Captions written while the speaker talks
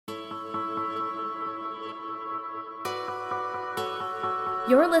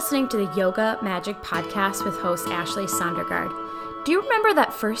You're listening to the Yoga Magic Podcast with host Ashley Sondergaard. Do you remember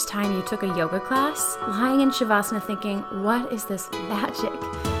that first time you took a yoga class, lying in Shavasana thinking, what is this magic?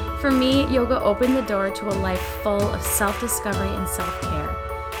 For me, yoga opened the door to a life full of self-discovery and self-care.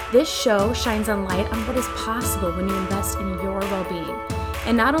 This show shines a light on what is possible when you invest in your well-being,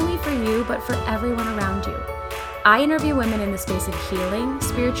 and not only for you, but for everyone around you. I interview women in the space of healing,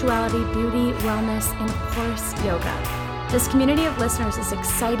 spirituality, beauty, wellness, and of course, yoga. This community of listeners is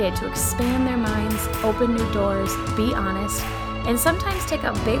excited to expand their minds, open new doors, be honest, and sometimes take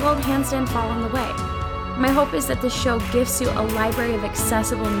a big old handstand fall on the way. My hope is that this show gives you a library of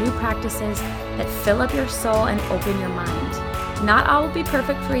accessible new practices that fill up your soul and open your mind. Not all will be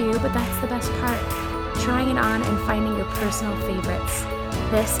perfect for you, but that's the best part. Trying it on and finding your personal favorites.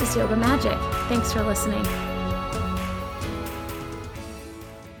 This is Yoga Magic. Thanks for listening.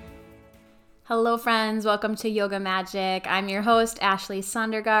 Hello friends, welcome to Yoga Magic. I'm your host, Ashley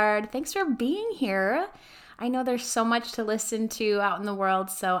Sondergaard. Thanks for being here. I know there's so much to listen to out in the world,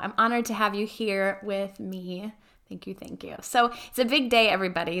 so I'm honored to have you here with me. Thank you. So it's a big day,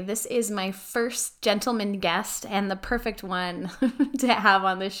 everybody. This is my first gentleman guest and the perfect one to have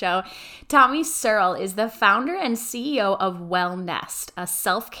on the show. Tommy Searle is the founder and CEO of Wellnest, a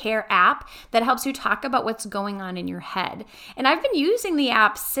self-care app that helps you talk about what's going on in your head. And I've been using the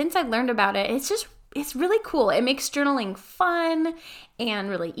app since I learned about it. It's really cool. It makes journaling fun and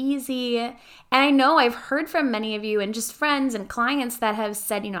really easy. And I know I've heard from many of you and just friends and clients that have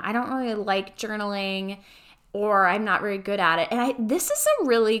said, I don't really like journaling, or I'm not very good at it. And this is a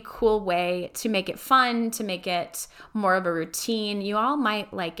really cool way to make it fun, to make it more of a routine. You all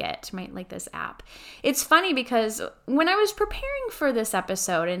might like it, might like this app. It's funny because when I was preparing for this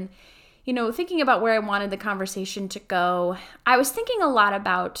episode and, thinking about where I wanted the conversation to go, I was thinking a lot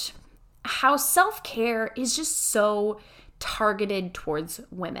about how self-care is just so targeted towards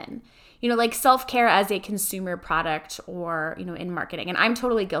women. Like self-care as a consumer product or, in marketing. And I'm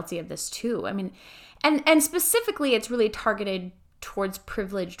totally guilty of this too. And specifically, it's really targeted towards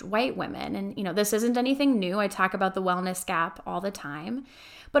privileged white women. And, this isn't anything new. I talk about the wellness gap all the time.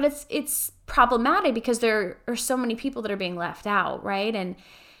 But it's problematic because there are so many people that are being left out, right? And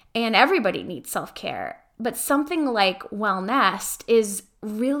everybody needs self-care. But something like Wellnest is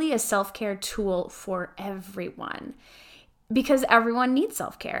really a self-care tool for everyone. Because everyone needs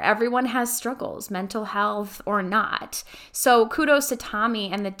self-care. Everyone has struggles, mental health or not. So kudos to Tommy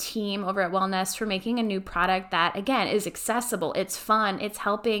and the team over at Wellnest for making a new product that, again, is accessible. It's fun. It's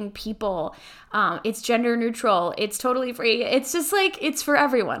helping people. It's gender neutral. It's totally free. It's just it's for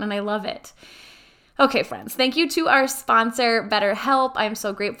everyone, and I love it. Okay, friends, thank you to our sponsor, BetterHelp. I'm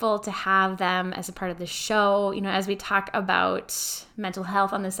so grateful to have them as a part of the show. As we talk about mental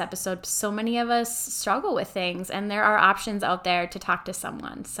health on this episode, so many of us struggle with things, and there are options out there to talk to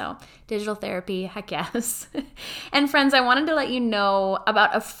someone. So digital therapy, heck yes. And friends, I wanted to let you know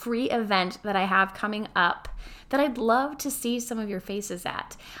about a free event that I have coming up that I'd love to see some of your faces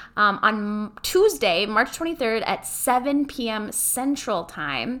at. On Tuesday, March 23rd at 7 p.m. Central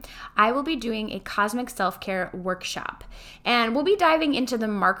Time, I will be doing a cosmic self-care workshop. And we'll be diving into the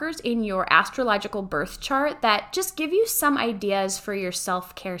markers in your astrological birth chart that just give you some ideas for your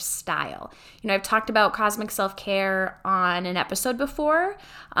self-care style. I've talked about cosmic self-care on an episode before.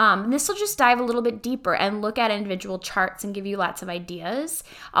 This will just dive a little bit deeper and look at individual charts and give you lots of ideas.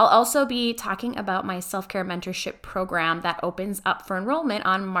 I'll also be talking about my self-care mentorship program that opens up for enrollment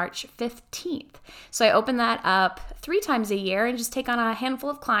on March 15th. So I open that up 3 times a year and just take on a handful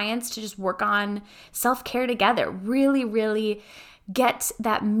of clients to just work on self-care together. Really, really get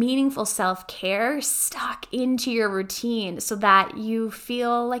that meaningful self-care stuck into your routine so that you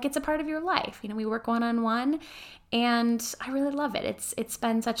feel like it's a part of your life. We work one-on-one, and I really love it. It's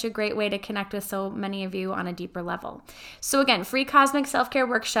been such a great way to connect with so many of you on a deeper level. So again, free Cosmic Self-Care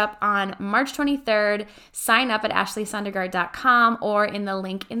Workshop on March 23rd. Sign up at ashleysondergaard.com or in the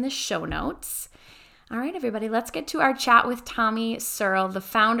link in the show notes. All right, everybody, let's get to our chat with Tommy Searle, the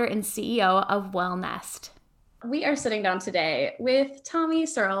founder and CEO of Wellnest. We are sitting down today with Tommy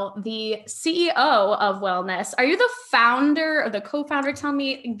Searle, the CEO of Wellness. Are you the founder or the co-founder? Tell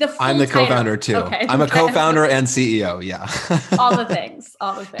me the full I'm the title. co-founder too. Okay. I'm a co-founder and CEO. Yeah. All the things.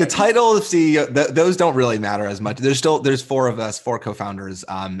 The title of CEO, those don't really matter as much. There's 4 of us, 4 co-founders.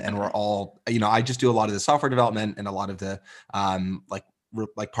 And we're all, I just do a lot of the software development and a lot of the,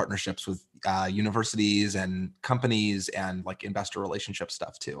 like partnerships with universities and companies and like investor relationship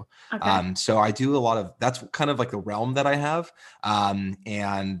stuff too. Okay. So I do a lot of, that's kind of like the realm that I have.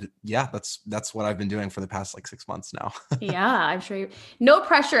 And yeah, that's what I've been doing for the past like 6 months now. Yeah, I'm sure no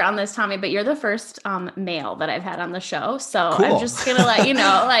pressure on this, Tommy, but you're the first male that I've had on the show. So I'm Cool. just gonna let you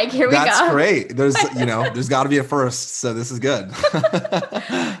know, like, here we That's go. great. There's got to be a first. So this is good.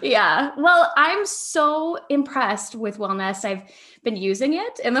 Yeah. Well, I'm so impressed with Wellness. I've been using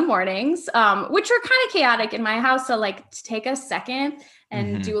it in the mornings, which are kind of chaotic in my house. So, like, to take a second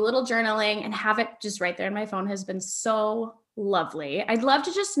and Mhm. do a little journaling and have it just right there in my phone has been so lovely. I'd love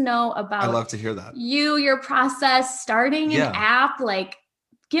to just know I about love to hear that. your process starting an Yeah. app. Like,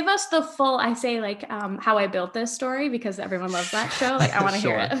 give us the full, I say, like, how I built this story because everyone loves that show. Like, I want to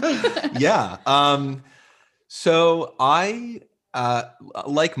hear Sure. it. Yeah. So I, uh,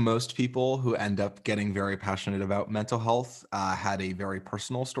 like most people who end up getting very passionate about mental health, had a very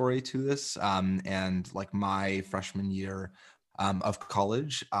personal story to this. And like my freshman year of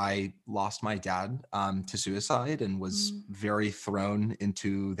college, I lost my dad to suicide and was Mm. very thrown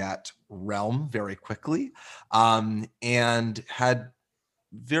into that realm very quickly, and had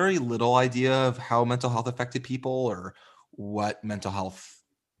very little idea of how mental health affected people or what mental health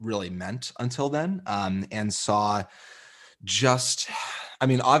really meant until then, and saw just, I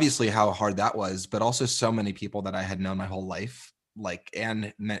mean, obviously how hard that was, but also so many people that I had known my whole life, like,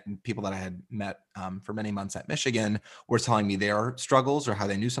 and met people that I had met for many months at Michigan were telling me their struggles or how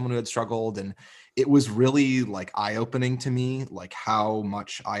they knew someone who had struggled. And it was really like eye opening to me, like how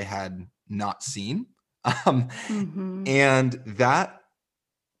much I had not seen. Um, Mm-hmm. and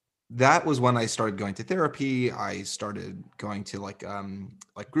that was when I started going to therapy. I started going to like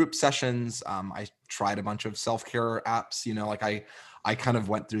group sessions. I tried a bunch of self-care apps, like I kind of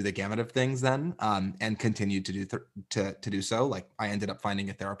went through the gamut of things then, and continued to to do so. Like I ended up finding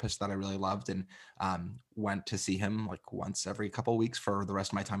a therapist that I really loved and went to see him like once every couple of weeks for the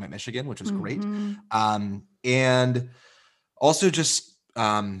rest of my time at Michigan, which was great. Mm-hmm. And also just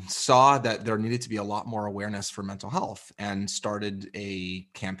saw that there needed to be a lot more awareness for mental health and started a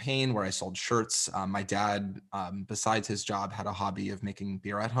campaign where I sold shirts. My dad, besides his job, had a hobby of making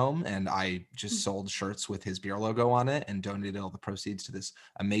beer at home, and I just sold shirts with his beer logo on it and donated all the proceeds to this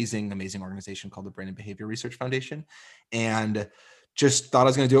amazing, amazing organization called the Brain and Behavior Research Foundation. And just thought I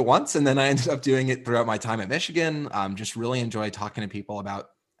was going to do it once. And then I ended up doing it throughout my time at Michigan. Just really enjoyed talking to people about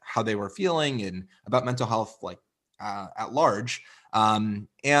how they were feeling and about mental health, like at large.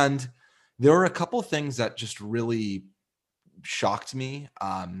 And there were a couple of things that just really shocked me.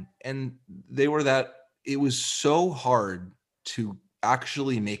 And they were that it was so hard to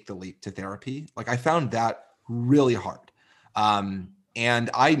actually make the leap to therapy. Like I found that really hard. And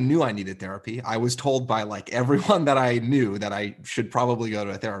I knew I needed therapy. I was told by like everyone that I knew that I should probably go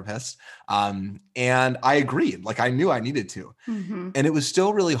to a therapist. And I agreed, like I knew I needed to. Mm-hmm. And it was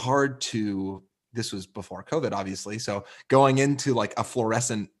still really hard to, this was before COVID, obviously. So going into like a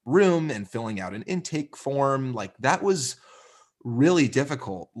fluorescent room and filling out an intake form, like that was really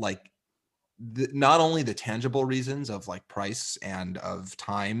difficult. Like not only the tangible reasons of like price and of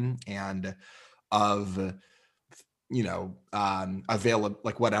time and of available,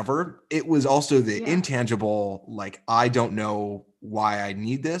 like whatever, it was also the Yeah. intangible, like I don't know why I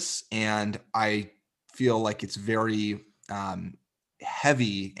need this, and I feel like it's very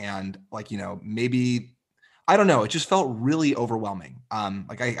heavy, and like maybe I don't know, it just felt really overwhelming.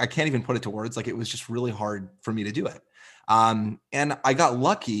 Like I can't even put it to words. Like it was just really hard for me to do it. And I got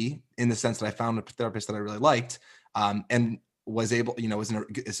lucky in the sense that I found a therapist that I really liked, and was able, was in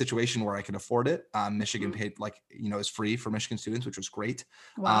a situation where I could afford it. Michigan Mm-hmm. paid, like, is free for Michigan students, which was great.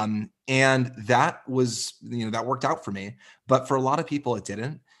 Wow. And that was, that worked out for me. But for a lot of people, it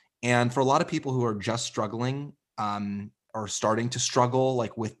didn't. And for a lot of people who are just struggling, or starting to struggle,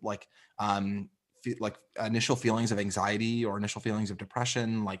 like with like initial feelings of anxiety or initial feelings of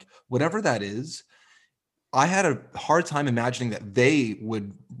depression, like whatever that is, I had a hard time imagining that they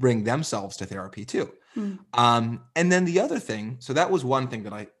would bring themselves to therapy too. Mm. And then the other thing, so that was one thing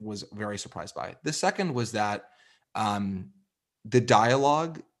that I was very surprised by. The second was that um, the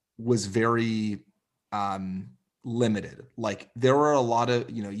dialogue was very limited. Like there were a lot of,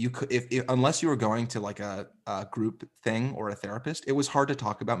 you could, if unless you were going to like a group thing or a therapist, it was hard to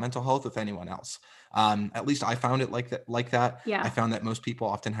talk about mental health with anyone else. At least I found it like that. I Yeah. found that most people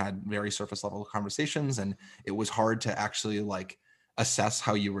often had very surface level conversations, and it was hard to actually like assess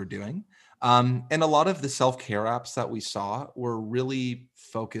how you were doing. And a lot of the self-care apps that we saw were really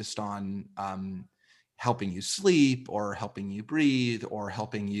focused on helping you sleep or helping you breathe or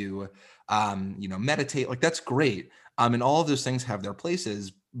helping you, meditate. Like that's great. And all of those things have their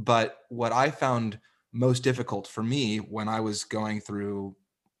places. But what I found most difficult for me when I was going through,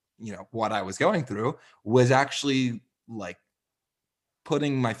 what I was going through was actually like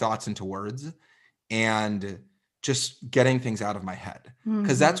putting my thoughts into words and just getting things out of my head.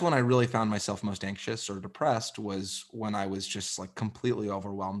 Because Mhm. that's when I really found myself most anxious or depressed, was when I was just like completely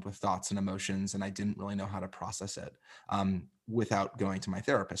overwhelmed with thoughts and emotions, and I didn't really know how to process it without going to my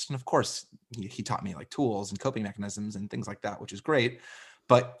therapist. And of course, he taught me like tools and coping mechanisms and things like that, which is great.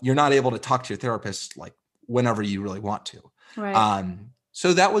 But you're not able to talk to your therapist like whenever you really want to. Right.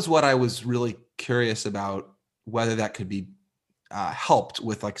 So that was what I was really curious about, whether that could be helped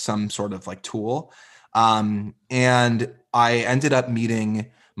with like some sort of like tool. And I ended up meeting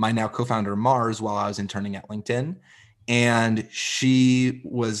my now co-founder Mars while I was interning at LinkedIn. And she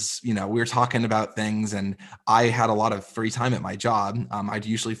was, we were talking about things, and I had a lot of free time at my job. I'd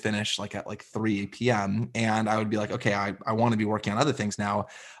usually finish like at like 3 p.m. and I would be like, okay, I want to be working on other things now.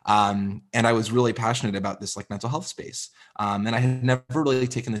 And I was really passionate about this like mental health space. And I had never really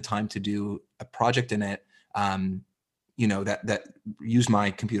taken the time to do a project in it. That used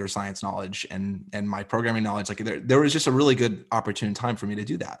my computer science knowledge and my programming knowledge. Like there was just a really good opportune time for me to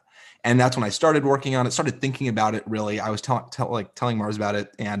do that. And that's when I started working on it, started thinking about it. Really, I was telling Mars about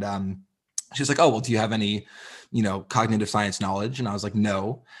it, and she's like, "Oh, well, do you have any, cognitive science knowledge?" And I was like,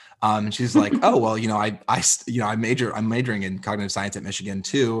 "No." And she's like, "Oh, well, I'm majoring in cognitive science at Michigan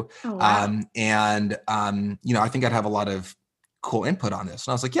too, Oh, wow. I think I'd have a lot of cool input on this."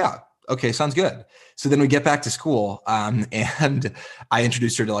 And I was like, "Yeah, okay, sounds good." So then we get back to school, and I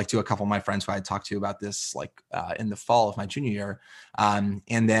introduced her to a couple of my friends who I had talked to about this in the fall of my junior year. And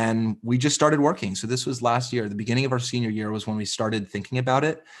then we just started working. So this was last year. The beginning of our senior year was when we started thinking about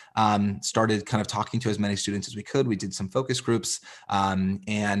it, started kind of talking to as many students as we could. We did some focus groups. And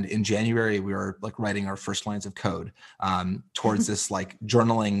in January, we were like writing our first lines of code towards this like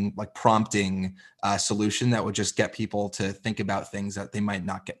journaling, like prompting solution that would just get people to think about things that they might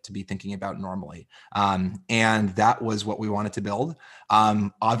not get to be thinking about normally. And that was what we wanted to build.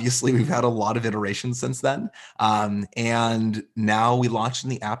 Obviously, we've had a lot of iterations since then. And now we launched in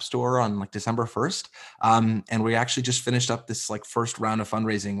the App Store on like December 1st. And we actually just finished up this like first round of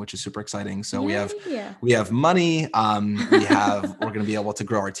fundraising, which is super exciting. So Yeah. we have money. We're going to be able to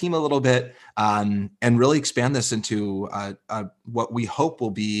grow our team a little bit and really expand this into what we hope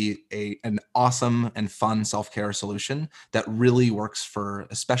will be an awesome and fun self-care solution that really works for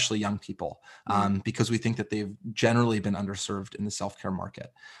especially young people, because we think that they've generally been underserved in the self-care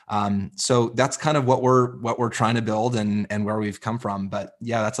market. So that's kind of what we're trying to build and where we've come from. But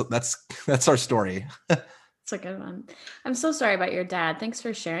yeah, that's our story. It's a good one. I'm so sorry about your dad. Thanks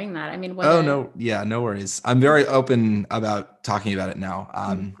for sharing that. I mean, what Oh a no, yeah, no worries. I'm very open about talking about it now.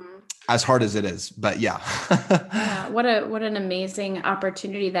 Mhm. As hard as it is, but yeah. Yeah, what an amazing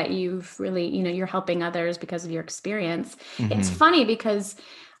opportunity that you've really, you're helping others because of your experience. It's Hmm. funny because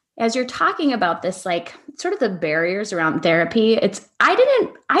as you're talking about this, like sort of the barriers around therapy,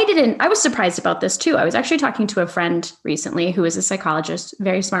 I was surprised about this too. I was actually talking to a friend recently who is a psychologist,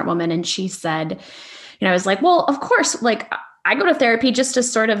 very smart woman, and she said, I was like, well, of course, like I go to therapy just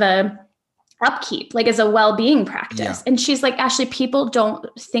as sort of a upkeep, like as a well-being Yeah. practice. And she's like, Ashley, people don't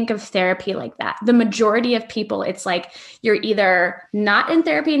think of therapy like that. The majority of people, it's like you're either not in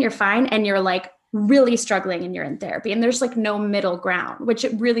therapy and you're fine, and you're like really struggling and you're in therapy. And there's like no middle ground, which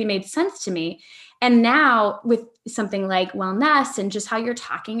it really made sense to me. And now with something like wellness and just how you're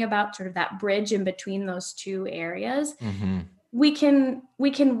talking about sort of that bridge in between those two areas, Hmm. we can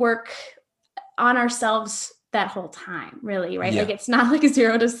work on ourselves that whole time, really, right? Like Yeah. it's not like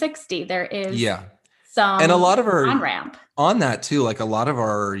 0 to 60. There is Yeah. And a some lot of our, on ramp. on that too, like a lot of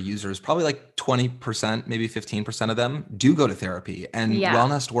our users, probably like 20%, maybe 15% of them do go to therapy. And Yeah.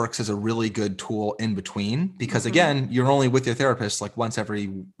 Wellnest Works is a really good tool in between, because Mhm. again, you're only with your therapist like once every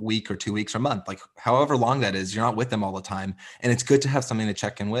week or 2 weeks or month, like however long that is, you're not with them all the time. And it's good to have something to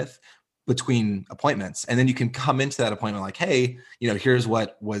check in with between appointments. And then you can come into that appointment like, hey, here's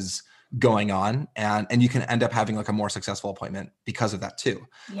what was going on, and you can end up having like a more successful appointment because of that too.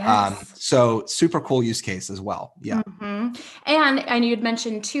 Yes. So super cool use case as well. Yeah. Hmm. And you'd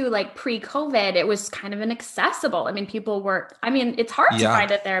mentioned too, like pre-COVID, it was kind of inaccessible. I mean, people were, I mean, it's hard to Yeah. find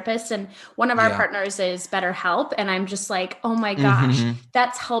a therapist. And one of our Yeah. partners is BetterHelp. And I'm just like, oh my gosh, Hmm.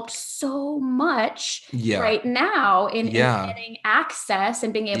 that's helped so much Yeah. right now in Yeah. getting access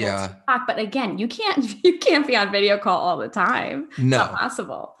and being able to Yeah. talk. But again, you can't you can't be on video call all the time. It's not No,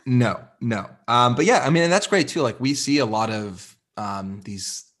 possible. no. But yeah, I mean, and that's great too. Like we see a lot of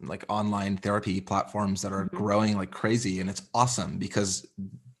these like online therapy platforms that are Mhm. growing like crazy, and it's awesome because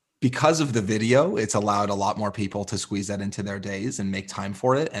because of the video, it's allowed a lot more people to squeeze that into their days and make time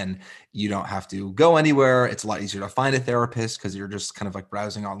for it. And you don't have to go anywhere. It's a lot easier to find a therapist because you're just kind of like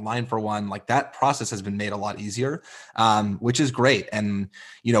browsing online for one. Like that process has been made a lot easier, which is great. And,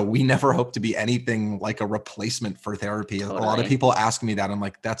 we never hope to be anything like a replacement for therapy. Totally. A lot of people ask me that. I'm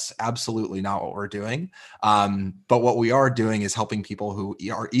like, that's absolutely not what we're doing. But what we are doing is helping people who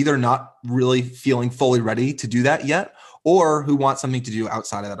are either not really feeling fully ready to do that yet, or who want something to do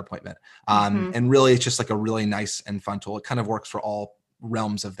outside of that appointment. And really, it's just like a really nice and fun tool. It kind of works for all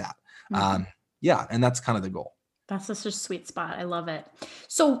realms of that. And that's kind of the goal. That's such a sweet spot. I love it.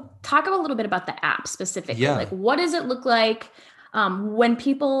 So talk a little bit about the app specifically. Yeah. Like, what does it look like when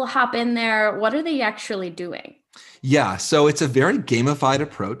people hop in there? What are they actually doing? Yeah, so it's a very gamified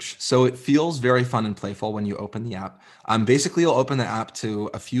approach. So it feels very fun and playful when you open the app. Basically, you'll open the app to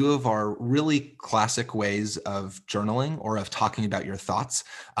a few of our really classic ways of journaling or of talking about your thoughts.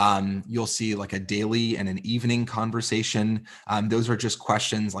 You'll see like a daily and an evening conversation. Those are just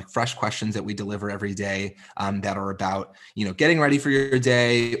questions, like fresh questions that we deliver every day that are about, getting ready for your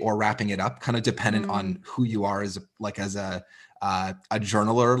day or wrapping it up, kind of dependent on who you are as a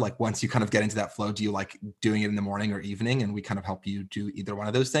journaler. Like once you kind of get into that flow, do you like doing it in the morning or evening? And we kind of help you do either one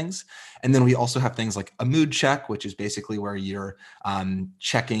of those things. And then we also have things like a mood check, which is basically where you're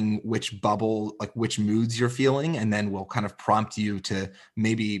checking which bubble, like which moods you're feeling. And then we'll kind of prompt you to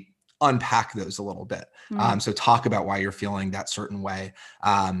maybe unpack those a little bit. So talk about why you're feeling that certain way.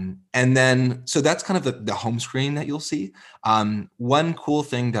 And then, so that's kind of the home screen that you'll see. One cool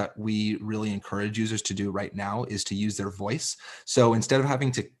thing that we really encourage users to do right now is to use their voice. So instead of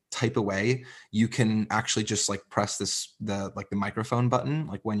having to type away, you can actually just like press the microphone button,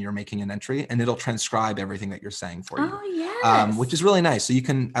 like when you're making an entry, and it'll transcribe everything that you're saying for you. Oh, yes. Which is really nice. So you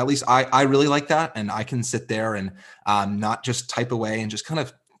can, at least I really like that. And I can sit there and not just type away and just kind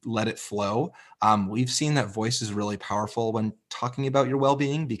of let it flow. We've seen that voice is really powerful when talking about your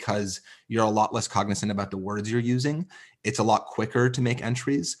well-being because you're a lot less cognizant about the words you're using. It's a lot quicker to make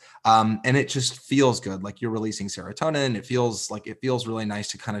entries. And it just feels good. Like you're releasing serotonin. It feels really nice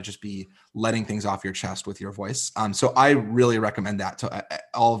to kind of just be letting things off your chest with your voice. So I really recommend that to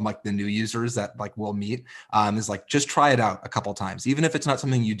all of like the new users that like we'll meet, is like, just try it out a couple times, even if it's not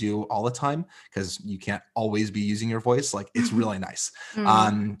something you do all the time, because you can't always be using your voice. Like it's really nice.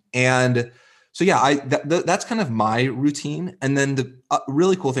 And so yeah, that's kind of my routine. And then the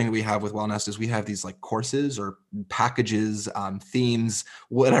really cool thing that we have with Wellnest is we have these like courses or packages, themes,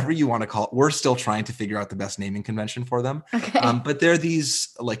 whatever you want to call it. We're still trying to figure out the best naming convention for them. Okay. But they're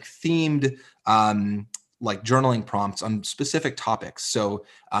these like themed like journaling prompts on specific topics. So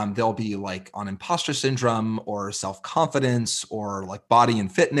they'll be like on imposter syndrome or self-confidence or like body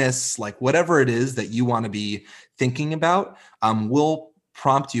and fitness, like whatever it is that you want to be thinking about. We'll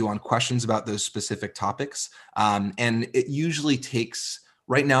prompt you on questions about those specific topics. And it usually takes,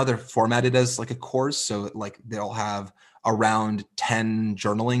 right now they're formatted as like a course. So like they'll have around 10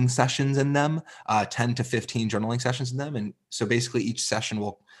 journaling sessions in them, 10 to 15 journaling sessions in them. And so basically each session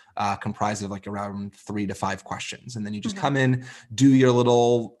will comprised of like around 3 to 5 questions. And then you just come in, do your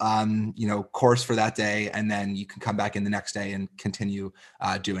little, course for that day. And then you can come back in the next day and continue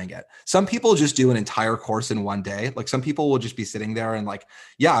doing it. Some people just do an entire course in one day. Like some people will just be sitting there and like,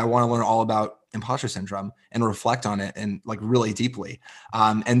 yeah, I want to learn all about imposter syndrome and reflect on it and like really deeply.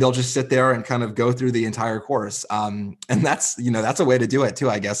 And they'll just sit there and kind of go through the entire course. And that's a way to do it too,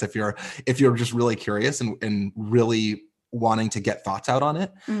 I guess, if you're just really curious and really wanting to get thoughts out on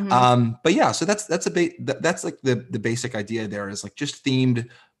it. But yeah, so that's like the basic idea there is like just themed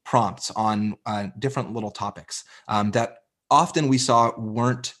prompts on different little topics that often we saw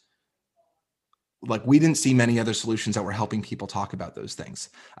weren't like, we didn't see many other solutions that were helping people talk about those things.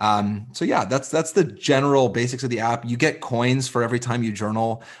 So yeah, that's the general basics of the app. You get coins for every time you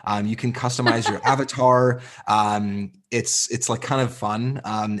journal. You can customize your avatar. It's like kind of fun.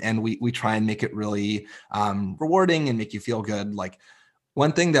 And we try and make it really rewarding and make you feel good. Like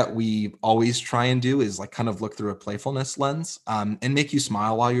one thing that we always try and do is like kind of look through a playfulness lens and make you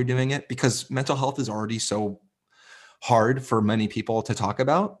smile while you're doing it, because mental health is already so hard for many people to talk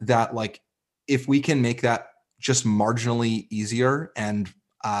about that, like, if we can make that just marginally easier and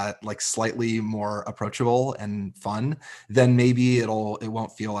like slightly more approachable and fun, then maybe it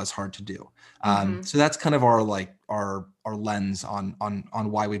won't feel as hard to do. So that's kind of our lens on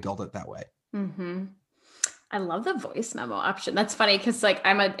why we build it that way. I love the voice memo option. That's funny because like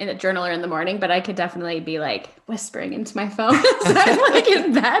I'm a journaler in the morning, but I could definitely be like whispering into my phone. So I'm like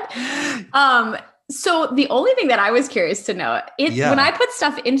in bed. So the only thing that I was curious to know, when I put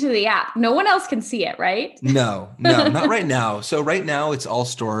stuff into the app, no one else can see it, right? No, not right now. So right now it's all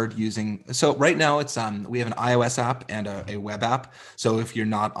stored right now it's we have an iOS app and a web app. So if you're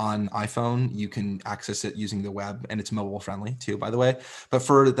not on iPhone, you can access it using the web, and it's mobile friendly too, by the way. But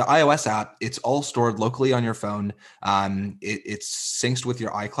for the iOS app, it's all stored locally on your phone. It's synced with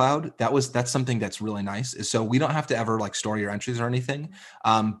your iCloud. That's something that's really nice. So we don't have to ever like store your entries or anything.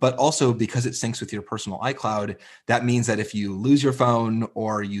 But also because it syncs with your personal iCloud, that means that if you lose your phone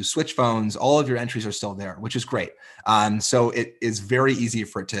or you switch phones, all of your entries are still there, which is great. So it is very easy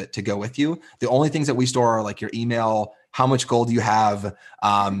for it to go with you. The only things that we store are like your email, how much gold you have,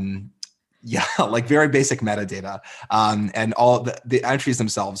 like very basic metadata. And all the entries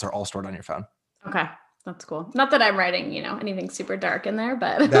themselves are all stored on your phone. Okay. That's cool. Not that I'm writing, anything super dark in there,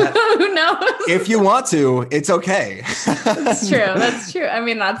 but who knows? If you want to, it's okay. That's true. That's true. I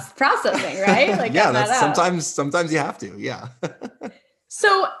mean, that's processing, right? Like, sometimes you have to. Yeah.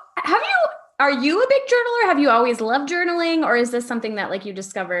 So are you a big journaler? Have you always loved journaling, or is this something that like you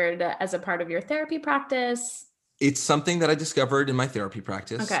discovered as a part of your therapy practice? It's something that I discovered in my therapy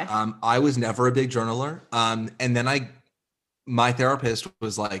practice. Okay. I was never a big journaler. And then my therapist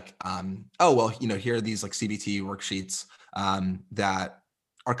was like, oh, well, here are these like CBT worksheets that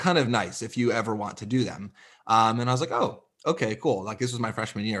are kind of nice if you ever want to do them. And I was like, oh, okay, cool. Like this was my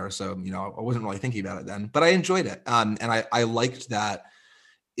freshman year. So, I wasn't really thinking about it then, but I enjoyed it. And I liked that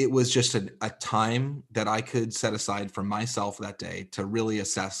it was just a time that I could set aside for myself that day to really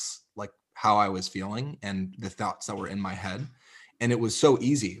assess like how I was feeling and the thoughts that were in my head. And it was so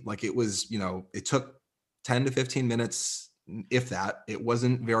easy. Like it was, it took 10 to 15 minutes, if that. It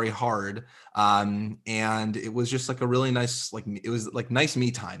wasn't very hard. And it was just like a really nice, it was like nice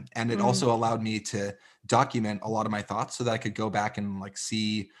me time. And it also allowed me to document a lot of my thoughts so that I could go back and like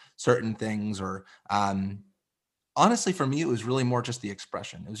see certain things or, honestly, for me, it was really more just the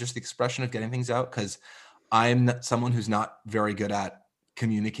expression. It was just the expression of getting things out because I'm someone who's not very good at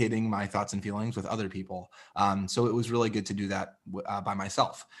communicating my thoughts and feelings with other people. So it was really good to do that by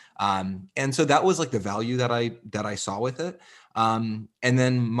myself. And so that was like the value that I saw with it. And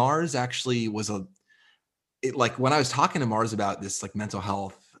then Mars actually was when I was talking to Mars about this like mental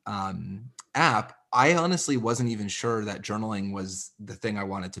health app, I honestly wasn't even sure that journaling was the thing I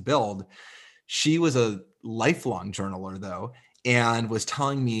wanted to build. She was a lifelong journaler though, and was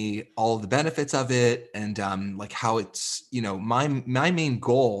telling me all of the benefits of it and like how it's, my main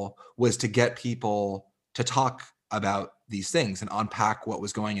goal was to get people to talk about these things and unpack what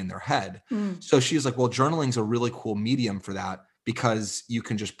was going in their head. So she's like, well, journaling's a really cool medium for that because you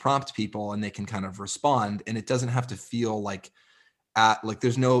can just prompt people and they can kind of respond, and it doesn't have to feel like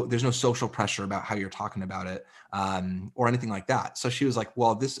there's no social pressure about how you're talking about it or anything like that. So she was like,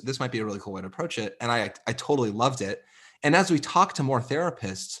 well, this might be a really cool way to approach it. And I totally loved it. And as we talked to more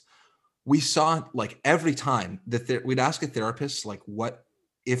therapists, we saw like every time that we'd ask a therapist, like what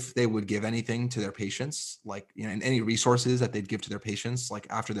if they would give anything to their patients, like, and any resources that they'd give to their patients, like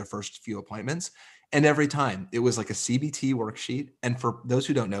after their first few appointments. And every time it was like a CBT worksheet. And for those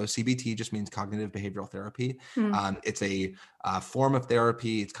who don't know, CBT just means cognitive behavioral therapy. It's a form of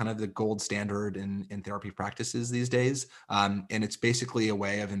therapy. It's kind of the gold standard in therapy practices these days. And it's basically a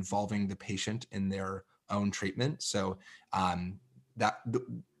way of involving the patient in their own treatment. So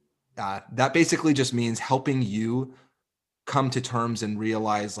that basically just means helping you come to terms and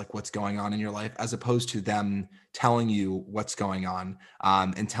realize like what's going on in your life, as opposed to them telling you what's going on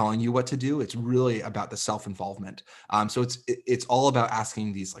and telling you what to do. It's really about the self-involvement. So it's all about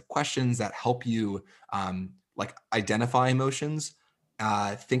asking these like questions that help you like identify emotions,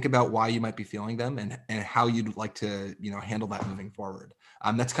 think about why you might be feeling them and how you'd like to, handle that moving forward.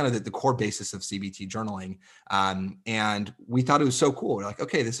 That's kind of the core basis of CBT journaling. And we thought it was so cool. We're like,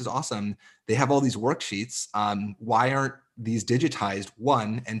 okay, this is awesome. They have all these worksheets. Why aren't these digitized?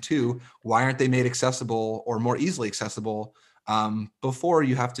 One, and two, why aren't they made accessible or more easily accessible before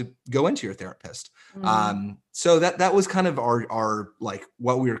you have to go into your therapist? So that was kind of our like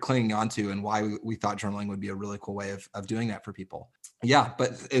what we were clinging on to and why we thought journaling would be a really cool way of doing that for people. Yeah.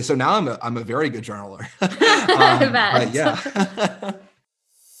 But so now I'm a very good journaler. But yeah.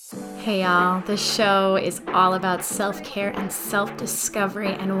 Hey y'all, the show is all about self-care and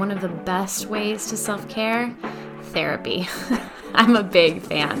self-discovery, and one of the best ways to self-care, therapy. I'm a big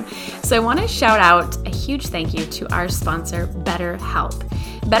fan. So I want to shout out a huge thank you to our sponsor, BetterHelp.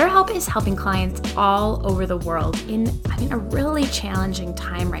 BetterHelp is helping clients all over the world in, a really challenging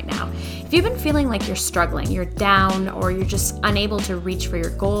time right now. If you've been feeling like you're struggling, you're down, or you're just unable to reach for your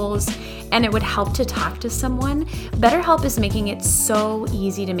goals, and it would help to talk to someone, BetterHelp is making it so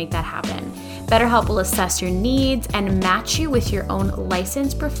easy to make that happen. BetterHelp will assess your needs and match you with your own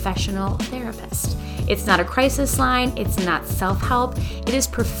licensed professional therapist. It's not a crisis line, it's not self-help, it is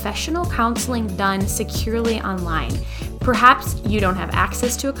professional counseling done securely online. Perhaps you don't have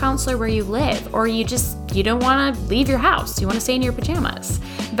access to a counselor where you live, or you don't want to leave your house. You want to stay in your pajamas.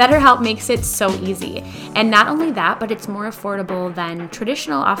 BetterHelp makes it so easy. And not only that, but it's more affordable than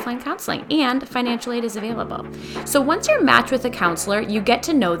traditional offline counseling, and financial aid is available. So once you're matched with a counselor, you get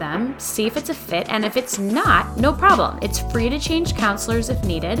to know them, see if it's a fit, and if it's not, no problem. It's free to change counselors if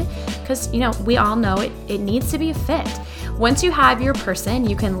needed, because we all know it needs to be a fit. Once you have your person,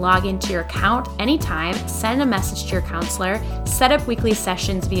 you can log into your account anytime, send a message to your counselor, set up weekly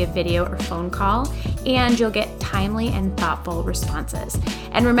sessions via video or phone call, and you'll get timely and thoughtful responses.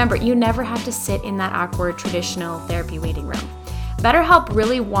 And remember, you never have to sit in that awkward traditional therapy waiting room. BetterHelp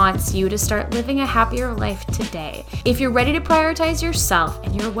really wants you to start living a happier life today. If you're ready to prioritize yourself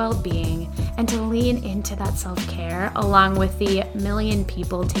and your well-being and to lean into that self-care, along with the million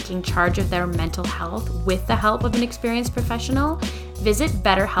people taking charge of their mental health with the help of an experienced professional, visit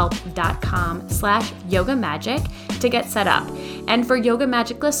betterhelp.com/yogamagic to get set up. And for Yoga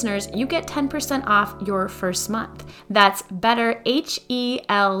Magic listeners, you get 10% off your first month. That's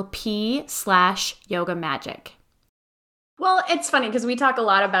BetterHelp/yogamagic. Well, it's funny because we talk a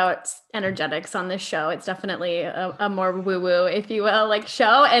lot about energetics on this show. It's definitely a more woo-woo, if you will, like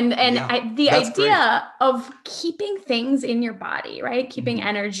show. And the idea great. Of keeping things in your body, right? Keeping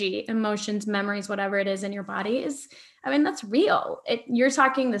energy, emotions, memories, whatever it is in your body is, that's real. You're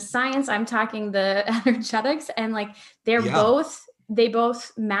talking the science, I'm talking the energetics, and like they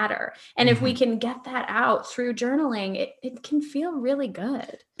both matter. And if we can get that out through journaling, it can feel really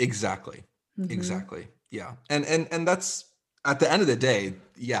good. Exactly. Exactly. Yeah. And that's, at the end of the day,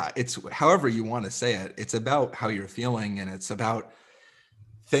 it's however you want to say it. It's about how you're feeling, and it's about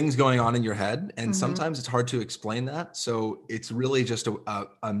things going on in your head. And sometimes it's hard to explain that. So it's really just a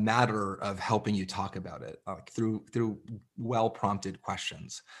matter of helping you talk about it through well-prompted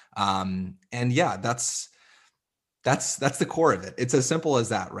questions. That's the core of it. It's as simple as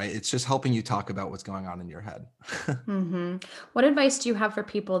that, right? It's just helping you talk about what's going on in your head. What advice do you have for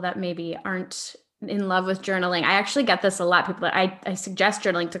people that maybe aren't in love with journaling? I actually get this a lot. People I suggest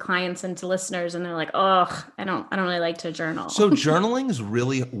journaling to clients and to listeners, and they're like, "Oh, I don't really like to journal." So journaling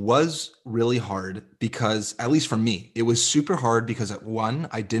was really hard because, at least for me, it was super hard because one,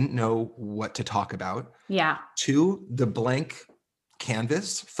 I didn't know what to talk about. Yeah. Two, the blank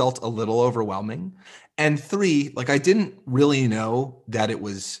canvas felt a little overwhelming. And three, I didn't really know that it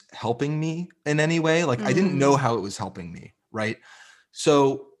was helping me in any way. I didn't know how it was helping me, right?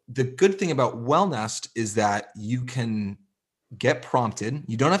 So the good thing about Wellnest is that you can get prompted.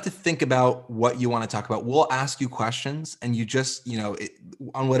 You don't have to think about what you want to talk about. We'll ask you questions, and you just,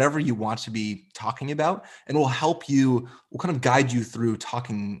 on whatever you want to be talking about, and we'll kind of guide you through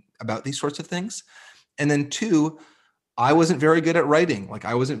talking about these sorts of things. And then two, I wasn't very good at writing.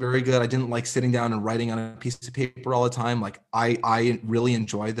 I wasn't very good. I didn't like sitting down and writing on a piece of paper all the time. I really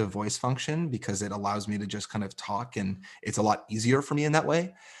enjoy the voice function because it allows me to just kind of talk, and it's a lot easier for me in that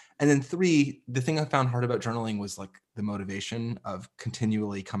way. And then three, the thing I found hard about journaling was the motivation of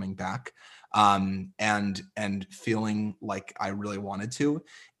continually coming back and feeling like I really wanted to.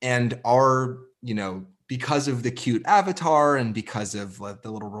 And because of the cute avatar and because of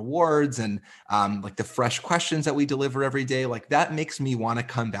the little rewards and the fresh questions that we deliver every day, that makes me want to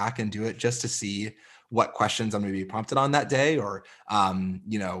come back and do it just to see what questions I'm going to be prompted on that day, or,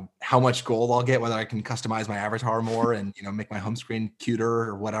 how much gold I'll get, whether I can customize my avatar more and, make my home screen cuter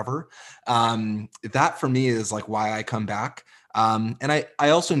or whatever. That for me is why I come back. And I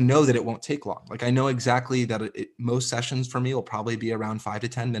also know that it won't take long. I know exactly that most sessions for me will probably be around 5 to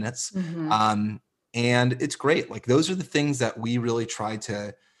 10 minutes. And it's great. Those are the things that we really try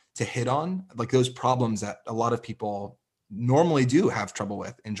to hit on, those problems that a lot of people normally do have trouble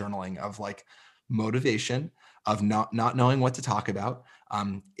with in journaling, of motivation, of not knowing what to talk about,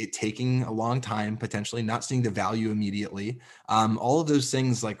 it taking a long time, potentially not seeing the value immediately. All of those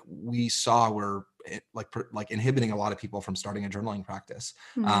things we saw were inhibiting a lot of people from starting a journaling practice.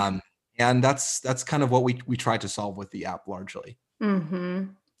 And that's kind of what we tried to solve with the app largely.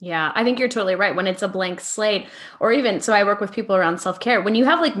 Yeah, I think you're totally right. When it's a blank slate, or even so, I work with people around self-care. When you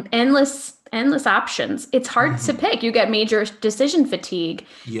have like endless options, it's hard to Mhm. pick. You get major decision fatigue.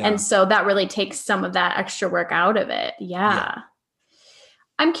 And Yeah. so that really takes some of that extra work out of it. Yeah. Yeah.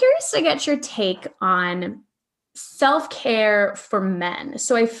 I'm curious to get your take on self-care for men.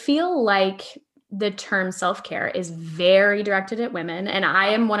 So I feel like the term self-care is very directed at women, and I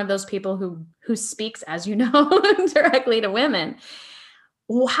am one of those people who speaks, as you know, directly to women.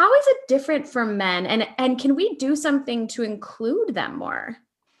 Well, how is it different from men? And can we do something to include them more?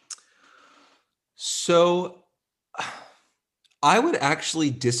 So I would actually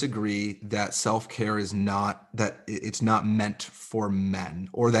disagree that self-care is not that it's not meant for men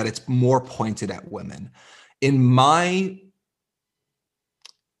or that it's more pointed at women. In my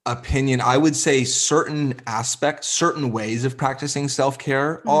opinion, I would say certain aspects, certain ways of practicing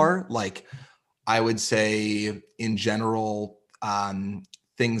self-care Mm. are like, I would say in general,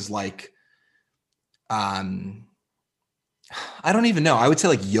 things like, um, I don't even know. I would say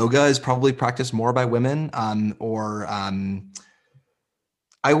like yoga is probably practiced more by women, I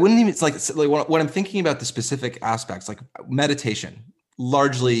wouldn't even, it's like when I'm thinking about the specific aspects, like meditation,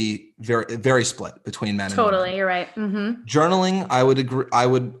 largely very split between men and women. Totally, you're right. Mm-hmm. Journaling, I would agree. I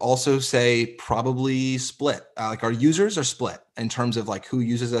would also say probably split. Like our users are split in terms of like who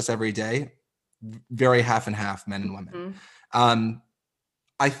uses us every day. Very half and half, men and women. Mm-hmm. Um,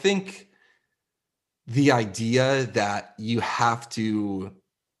 I think the idea that you have to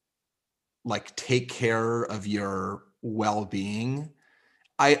like take care of your well-being.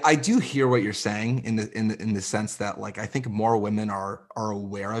 I do hear what you're saying in the sense that like I think more women are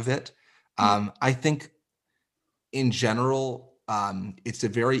aware of it. I think in general, it's a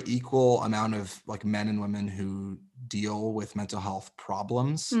very equal amount of like men and women who deal with mental health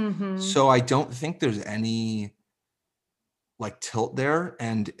problems. Mm-hmm. So I don't think there's any like tilt there.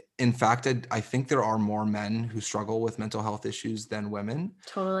 And in fact, I think there are more men who struggle with mental health issues than women.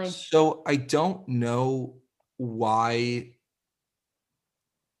 Totally. So I don't know why.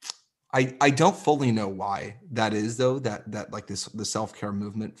 I don't fully know why that is though, that like this the self-care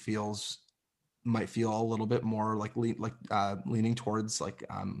movement might feel a little bit more like leaning towards like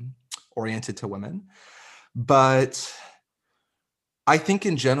oriented to women. But I think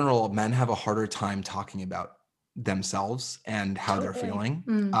in general, men have a harder time talking about themselves and how they're Totally. feeling.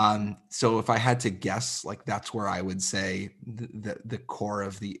 Mm. So if I had to guess, like that's where I would say the core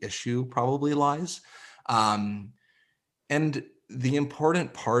of the issue probably lies. Um, and the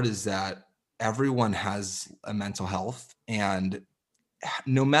important part is that everyone has a mental health, and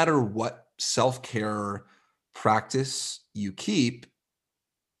no matter what self-care practice you keep,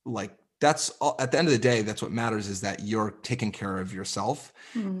 like that's all, at the end of the day, that's what matters is that you're taking care of yourself.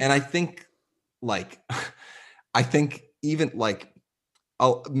 Mm. And I think like I think even like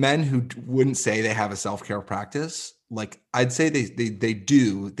men who wouldn't say they have a self-care practice, like I'd say they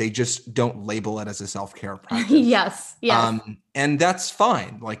do, they just don't label it as a self-care practice. Yes, yes. And that's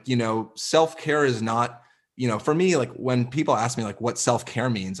fine. Like, you know, self-care is not, you know, for me, like when people ask me like what self-care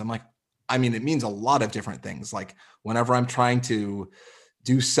means, I'm like, I mean, it means a lot of different things. Like whenever I'm trying to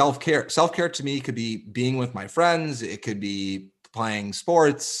do self-care, self-care to me could be being with my friends, it could be playing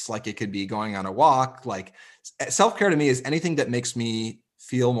sports, like it could be going on a walk. Like self-care to me is anything that makes me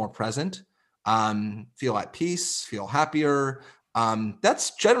feel more present, feel at peace, feel happier.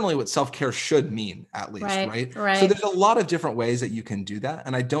 That's generally what self-care should mean, at least, Right, right? So right. there's a lot of different ways that you can do that,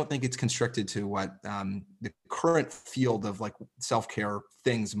 and I don't think it's constricted to what the current field of like self-care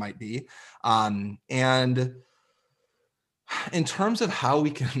things might be. And in terms of how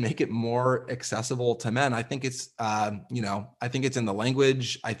we can make it more accessible to men, I think it's you know, I think it's in the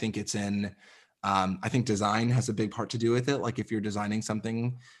language. I think it's in I think design has a big part to do with it. Like if you're designing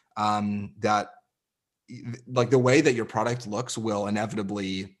something that like the way that your product looks will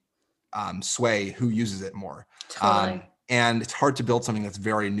inevitably sway who uses it more. Totally. And it's hard to build something that's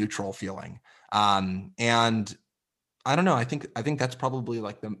very neutral feeling. And I don't know. I think that's probably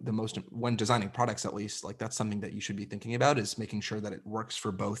like the most when designing products, at least, like that's something that you should be thinking about is making sure that it works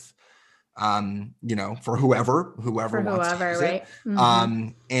for both. You know, for whoever For wants to whoever, use it. right? Mm-hmm.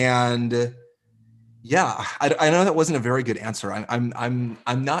 And yeah, I know that wasn't a very good answer. I'm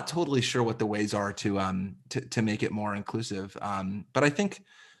not totally sure what the ways are to make it more inclusive. But I think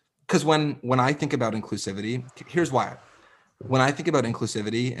because when I think about inclusivity, here's why. When I think about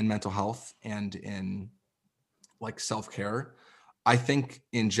inclusivity in mental health and in like self-care, I think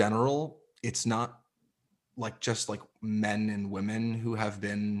in general, it's not like just like men and women who have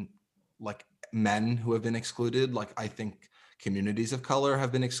been like men who have been excluded. Like I think communities of color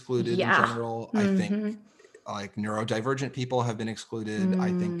have been excluded in Yeah. general. I think Mm-hmm. like neurodivergent people have been excluded.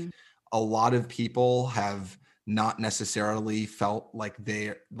 I think Mm, a lot of people have not necessarily felt like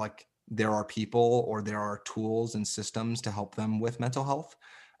there are people or there are tools and systems to help them with mental health.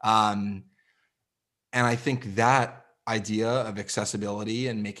 Um, and I think that idea of accessibility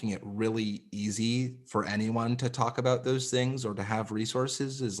and making it really easy for anyone to talk about those things or to have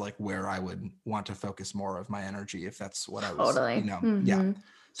resources is like where I would want to focus more of my energy, if that's what I was, totally. yeah. Mm-hmm.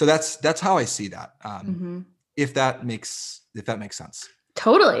 So that's how I see that. Mm-hmm. If that makes sense.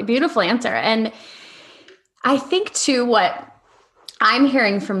 Totally. Beautiful answer. And I think too, what I'm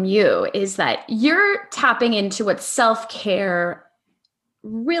hearing from you is that you're tapping into what self-care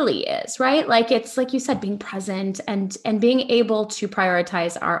really is, right? Like it's like you said, being present and being able to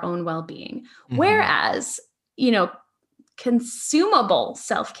prioritize our own well-being. Mm-hmm. Whereas, you know, consumable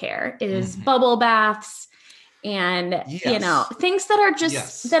self-care is Mm-hmm. bubble baths and, you know, Yes. things that are just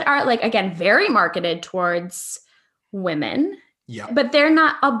Yes. that are like again very marketed towards women, Yeah. but they're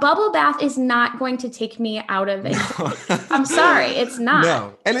not. A bubble bath is not going to take me out of No. I'm sorry, it's not.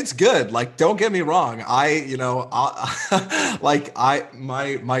 No. And it's good. Like, don't get me wrong.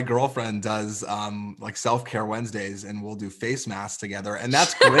 My girlfriend does like self-care Wednesdays and we'll do face masks together, and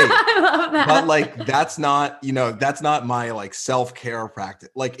that's great. I love But that. like that's not my like self-care practice.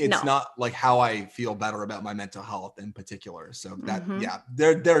 Like it's No. not like how I feel better about my mental health in particular. So that, Mm-hmm. yeah,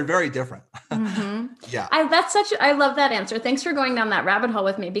 they're very different. Mm-hmm. Yeah. I love that answer. Thanks for going down that rabbit hole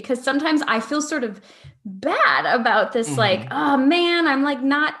with me because sometimes I feel sort of bad about this, like, Hmm. oh man, I'm like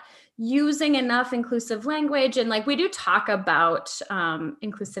not using enough inclusive language. And like we do talk about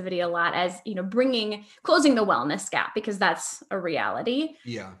inclusivity a lot as, you know, closing the wellness gap because that's a reality.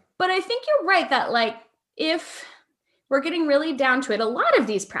 Yeah. But I think you're right that like if we're getting really down to it, a lot of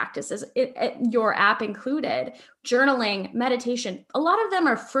these practices, your app included, journaling, meditation, a lot of them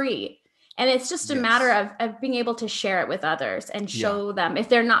are free. And it's just a matter Yes. of being able to share it with others and Yeah. show them if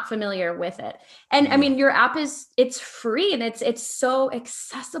they're not familiar with it. And I Yeah. mean, your app it's free and it's so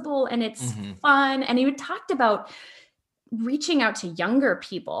accessible and it's Hmm. fun. And you talked about reaching out to younger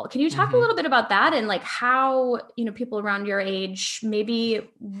people. Can you talk a Hmm. little bit about that and like how, you know, people around your age maybe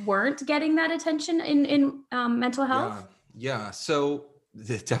weren't getting that attention in mental Yeah. health? Yeah. So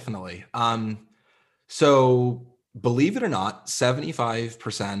definitely. So believe it or not,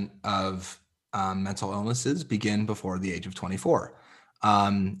 75% of mental illnesses begin before the age of 24.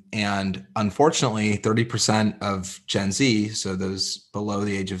 And unfortunately, 30% of Gen Z, so those below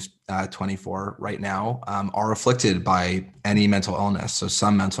the age of 24 right now, are afflicted by any mental illness, so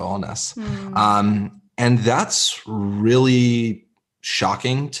some mental illness. Hmm. And that's really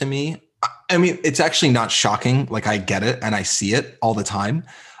shocking to me. I mean, it's actually not shocking. Like, I get it and I see it all the time,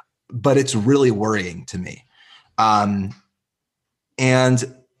 but it's really worrying to me. Um,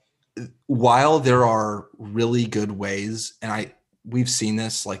 and while there are really good ways, and we've seen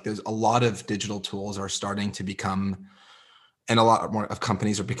this, like there's a lot of digital tools are starting to become, and a lot more of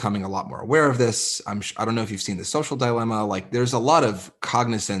companies are becoming a lot more aware of this. I don't know if you've seen The Social Dilemma. Like there's a lot of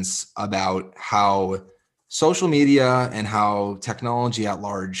cognizance about how social media and how technology at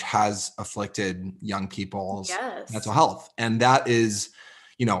large has afflicted young people's mental Yes. health. And that is,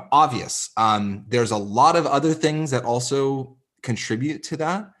 obvious. There's a lot of other things that also contribute to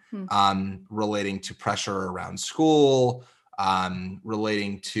that, Hmm. relating to pressure around school,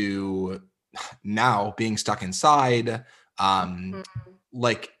 relating to now being stuck inside. Um, Mhm.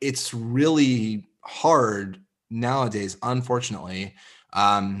 like it's really hard nowadays, unfortunately,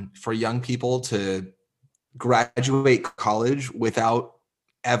 for young people to graduate college without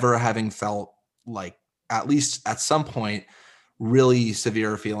ever having felt like, at least at some point, really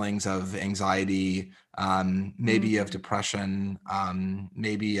severe feelings of anxiety, maybe of Mhm. depression,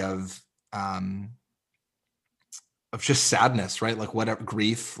 maybe um, of just sadness, right? Like whatever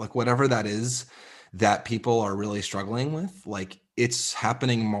grief, like whatever that is that people are really struggling with, like it's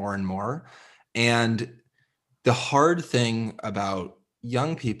happening more and more. And the hard thing about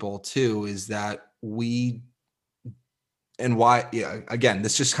young people too is that and why, yeah, again,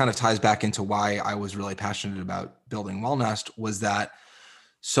 this just kind of ties back into why I was really passionate about building Wellnest, was that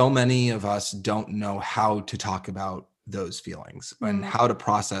so many of us don't know how to talk about those feelings and Mm. how to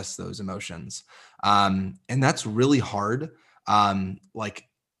process those emotions. And that's really hard. Like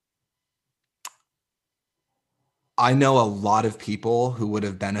I know a lot of people who would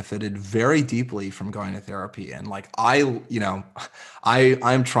have benefited very deeply from going to therapy. And like I'm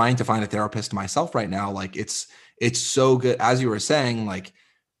trying to find a therapist myself right now. Like it's so good. As you were saying, like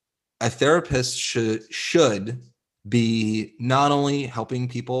a therapist should be not only helping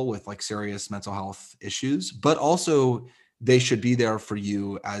people with like serious mental health issues, but also they should be there for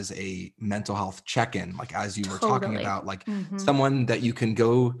you as a mental health check-in, like as you were talking Totally. about, like Mm-hmm. someone that you can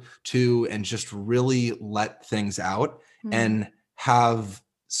go to and just really let things out and have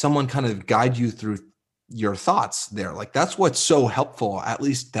someone kind of guide you through your thoughts there. Like that's what's so helpful. At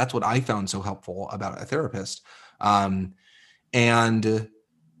least that's what I found so helpful about a therapist. And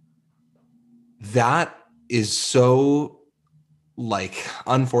that is so, like,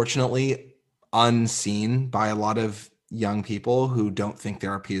 unfortunately unseen by a lot of young people who don't think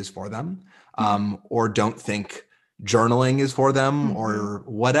therapy is for them, or don't think journaling is for them, or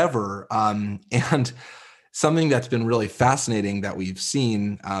whatever. And something that's been really fascinating that we've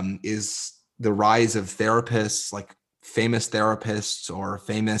seen is the rise of therapists, like famous therapists or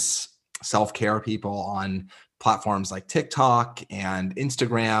famous self-care people on platforms like TikTok and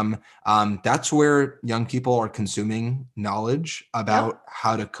Instagram. That's where young people are consuming knowledge about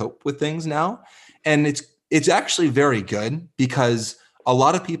how to cope with things now. And it's actually very good, because a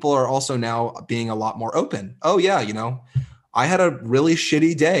lot of people are also now being a lot more open. Oh yeah, I had a really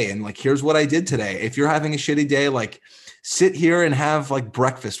shitty day, and like, here's what I did today. If you're having a shitty day, like, sit here and have like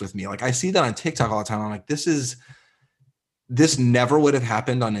breakfast with me. Like, I see that on TikTok all the time. I'm like, this never would have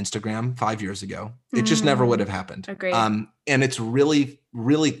happened on Instagram 5 years ago. It just never would have happened. Agreed. And it's really,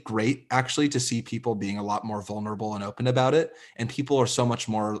 really great actually to see people being a lot more vulnerable and open about it. And people are so much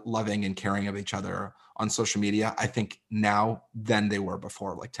more loving and caring of each other on social media, I think, now than they were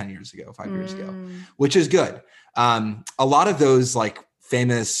before, like 10 years ago, 5 years ago, which is good. A lot of those like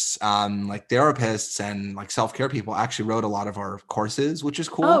famous like therapists and like self-care people actually wrote a lot of our courses, which is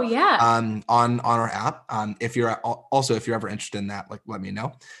cool. Oh yeah. On our app. If you're ever interested in that, like, let me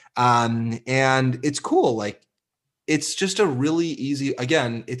know. And it's cool. Like, it's just a really easy,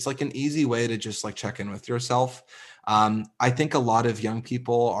 again, it's like an easy way to just like check in with yourself. I think a lot of young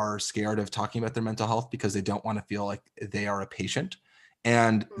people are scared of talking about their mental health because they don't want to feel like they are a patient.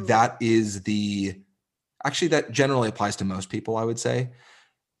 And that is actually, that generally applies to most people, I would say.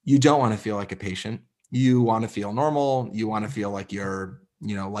 You don't want to feel like a patient. You want to feel normal. You want to feel like you're,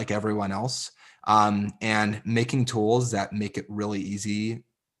 like everyone else. And making tools that make it really easy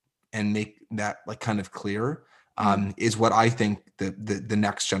and make that like kind of clear is what I think the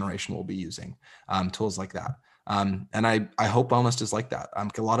next generation will be using, tools like that. And I hope Wellness is like that.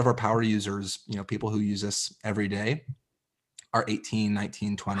 A lot of our power users, people who use this every day, are 18,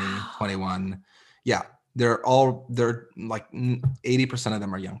 19, 20, 21. Yeah. They're like 80% of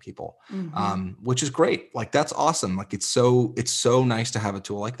them are young people, which is great. Like, that's awesome. Like, it's so nice to have a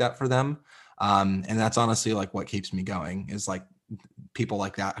tool like that for them. And that's honestly like what keeps me going, is like people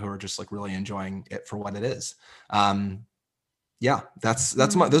like that who are just like really enjoying it for what it is. Yeah,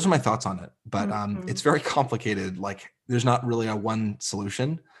 those are my thoughts on it, but it's very complicated. Like, there's not really a one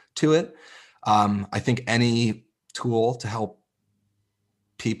solution to it. I think any tool to help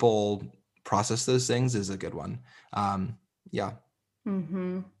people process those things is a good one. Yeah.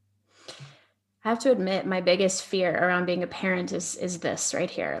 I have to admit, my biggest fear around being a parent is this right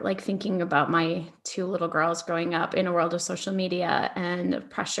here. Like, thinking about my two little girls growing up in a world of social media and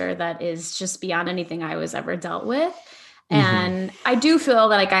pressure that is just beyond anything I was ever dealt with. And I do feel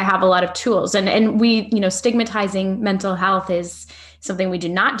that like I have a lot of tools, and we, stigmatizing mental health is something we do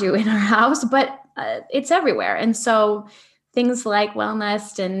not do in our house, but it's everywhere. And so things like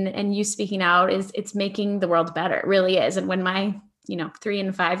Wellness and you speaking out it's making the world better. It really is. And when my 3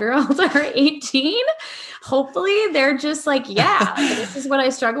 and 5-year-olds are 18, hopefully they're just like, yeah, this is what I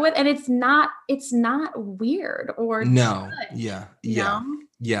struggle with. And it's not weird or no. judged, Yeah.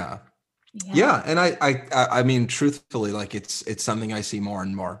 Yeah. Yeah. And I mean, truthfully, like, it's something I see more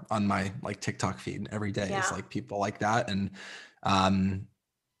and more on my like TikTok feed every day. Is like people like that. And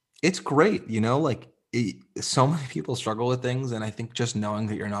it's great, like, so many people struggle with things. And I think just knowing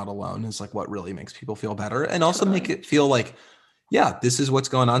that you're not alone is like what really makes people feel better, and also make it feel like, yeah, this is what's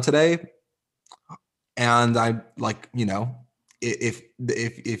going on today. And I like,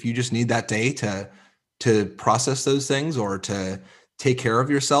 if you just need that day to process those things, or to take care of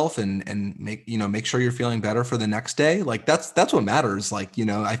yourself and make sure you're feeling better for the next day, like that's what matters. Like,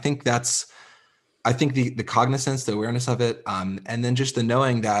 I think the cognizance, the awareness of it, and then just the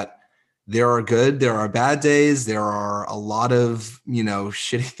knowing that there are bad days, there are a lot of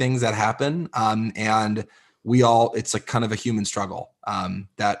shitty things that happen, and it's like kind of a human struggle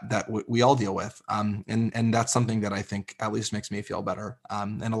that we all deal with, and that's something that I think at least makes me feel better,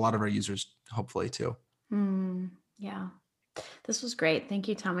 and a lot of our users hopefully too. Yeah. This was great. Thank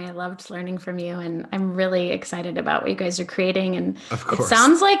you, Tommy. I loved learning from you, and I'm really excited about what you guys are creating. And Of it course.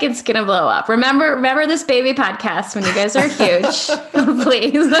 sounds like it's gonna blow up. Remember this baby podcast when you guys are huge,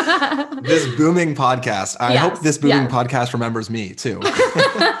 please. This booming podcast. I Yes, hope this booming yes. podcast remembers me too.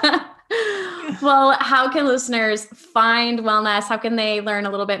 Well, how can listeners find Wellnest? How can they learn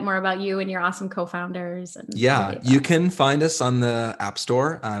a little bit more about you and your awesome co-founders? And Yeah, you can find us on the App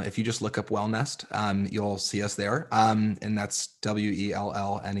Store. If you just look up Wellnest, you'll see us there. And that's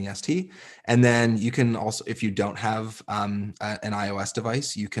WELLNEST. And then you can also, if you don't have an iOS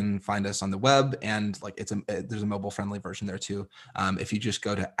device, you can find us on the web, and like there's a mobile friendly version there too. If you just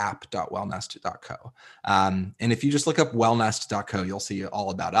go to app.wellnest.co. And if you just look up wellnest.co, you'll see all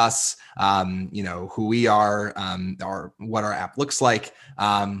about us, who we are, what our app looks like,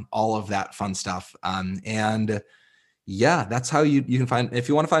 all of that fun stuff. And yeah, that's how you can find, if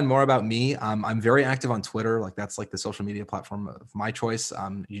you want to find more about me, I'm very active on Twitter. Like that's like the social media platform of my choice.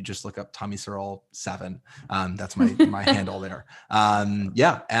 You just look up Tommy Searle 7. That's my handle there.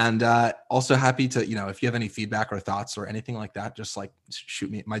 Yeah. And also happy to, if you have any feedback or thoughts or anything like that, just like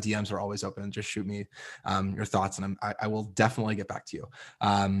shoot me. My DMs are always open. Just shoot me your thoughts, and I will definitely get back to you.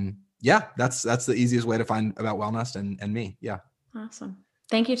 Yeah, that's the easiest way to find about Wellnest and me. Yeah. Awesome.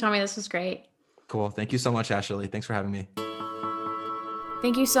 Thank you, Tommy. This was great. Cool. Thank you so much, Ashley. Thanks for having me.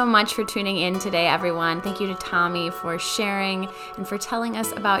 Thank you so much for tuning in today, everyone. Thank you to Tommy for sharing and for telling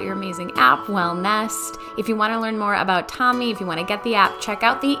us about your amazing app, Wellnest. If you want to learn more about Tommy, if you want to get the app, check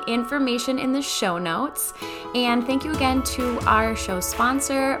out the information in the show notes. And thank you again to our show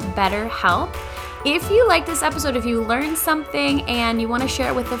sponsor, BetterHelp. If you like this episode, if you learned something and you want to share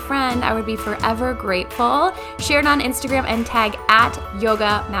it with a friend, I would be forever grateful. Share it on Instagram and tag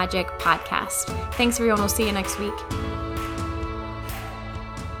 @Yoga Magic Podcast. Thanks, everyone. We'll see you next week.